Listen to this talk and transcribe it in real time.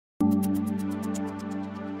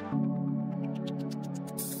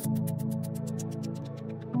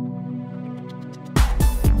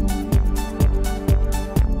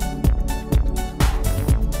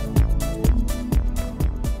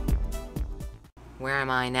Where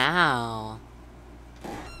am I now?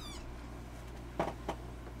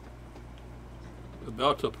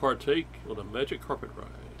 About to partake on a magic carpet ride.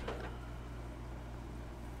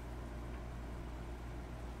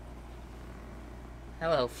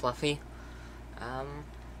 Hello, Fluffy.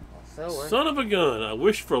 Son of a gun! I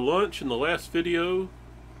wished for lunch in the last video,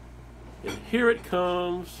 and here it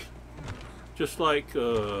comes. Just like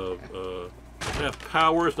I have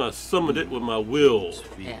powers, and I summoned it with my will.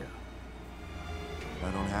 Yeah. I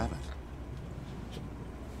don't have it.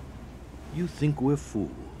 You think we're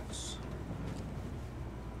fools?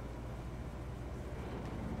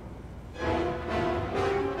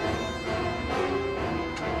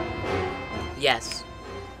 Yes.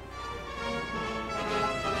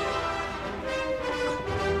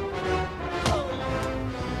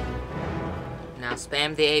 Now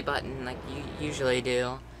spam the A button like you usually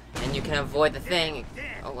do, and you can avoid the thing.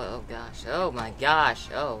 Oh gosh. Oh my gosh.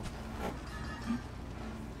 Oh.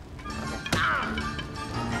 Okay.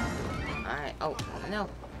 Alright. Oh, no.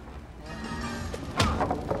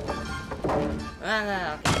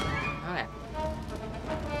 No. Okay.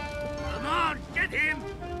 Come on, get him!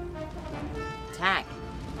 Attack.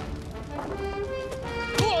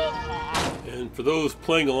 And for those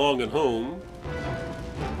playing along at home,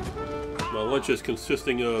 my lunch is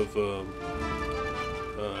consisting of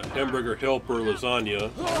hamburger helper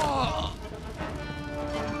lasagna,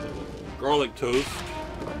 garlic toast,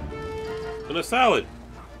 and a salad.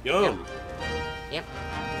 Yum. Yep.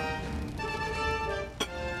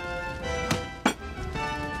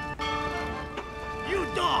 You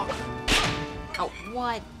dog! Oh,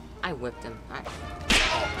 what? I whipped him. Alright.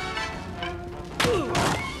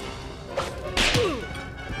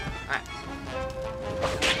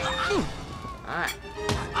 Alright.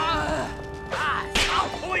 Stop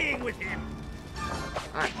toying with him!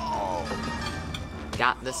 Alright.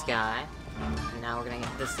 Got this guy. And now we're gonna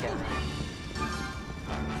get this guy.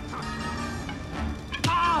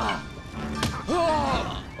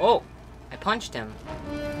 Oh! I punched him.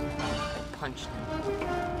 I punched him.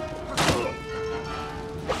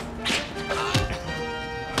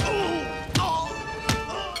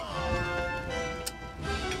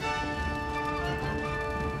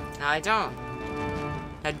 Now I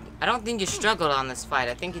don't think you struggled on this fight.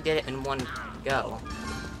 I think you did it in one go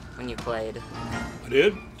when you played. I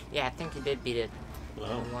did? Yeah, I think you did beat it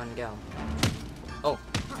Wow. in one go. Oh.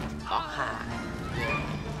 Aha.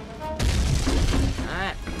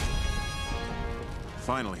 Alright.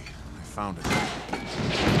 Finally, I found it.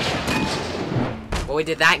 Well, we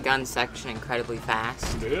did that gun section incredibly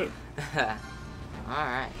fast. I did.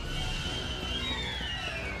 Alright.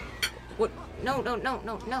 What? No,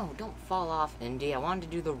 don't fall off, Indy. I wanted to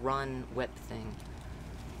do the run whip thing.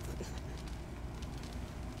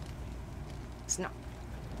 It's not...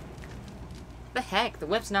 The heck? The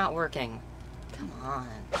whip's not working. Come on.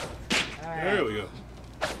 Alright. There we go.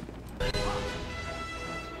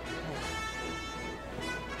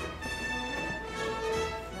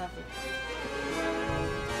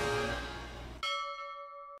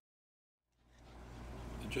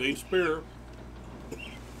 The Jade Spear.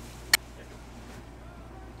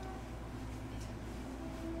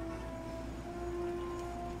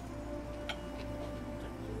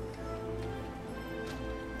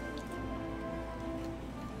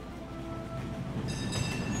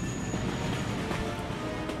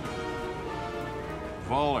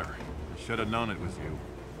 Voller. I should have known it was you.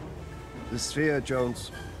 The sphere,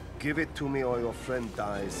 Jones. Give it to me or your friend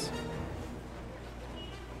dies.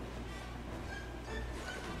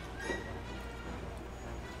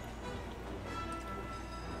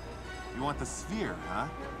 You want the sphere, huh?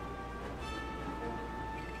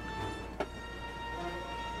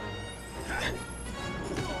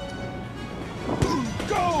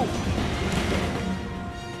 Go!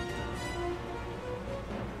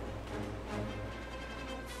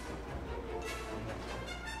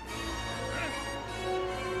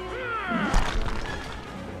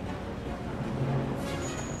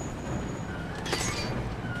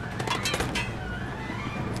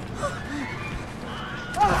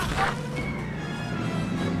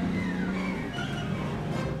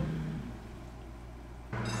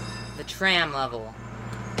 The tram level.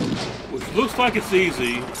 Which looks like it's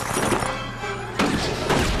easy,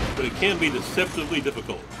 but it can be deceptively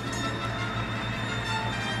difficult.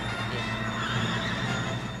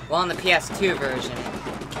 Well, on the PS2 version,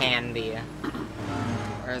 it can be.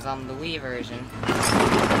 Whereas on the Wii version...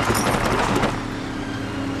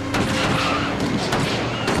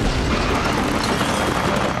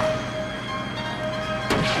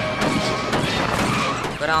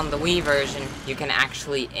 But on the Wii version, you can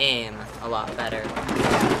actually aim a lot better.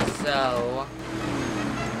 So...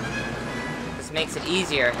 this makes it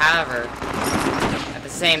easier. However, at the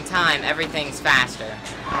same time, everything's faster.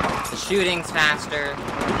 The shooting's faster,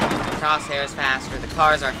 the crosshair's faster, the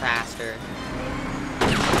cars are faster.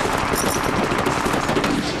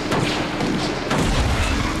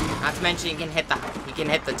 Not to mention you can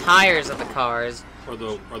hit the tires of the cars. Are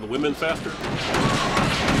the women faster?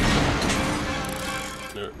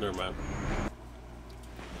 Never mind.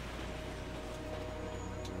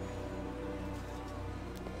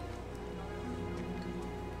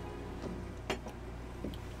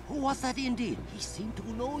 Who was that indeed? He seemed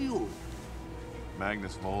to know you.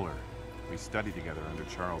 Magnus Voller. We studied together under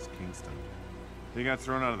Charles Kingston. He got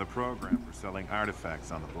thrown out of the program for selling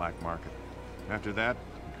artifacts on the black market. After that,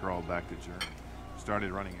 he crawled back to Germany.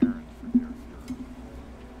 Started running errands for their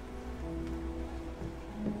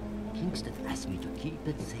Fuhrer. Kingston asked me to keep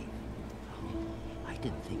it safe. Oh, I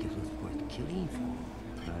didn't think it was worth killing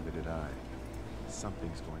for. Neither did I.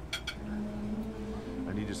 Something's going on.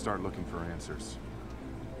 I need to start looking for answers.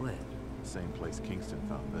 Where? Same place Kingston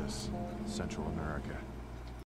found this. Central America.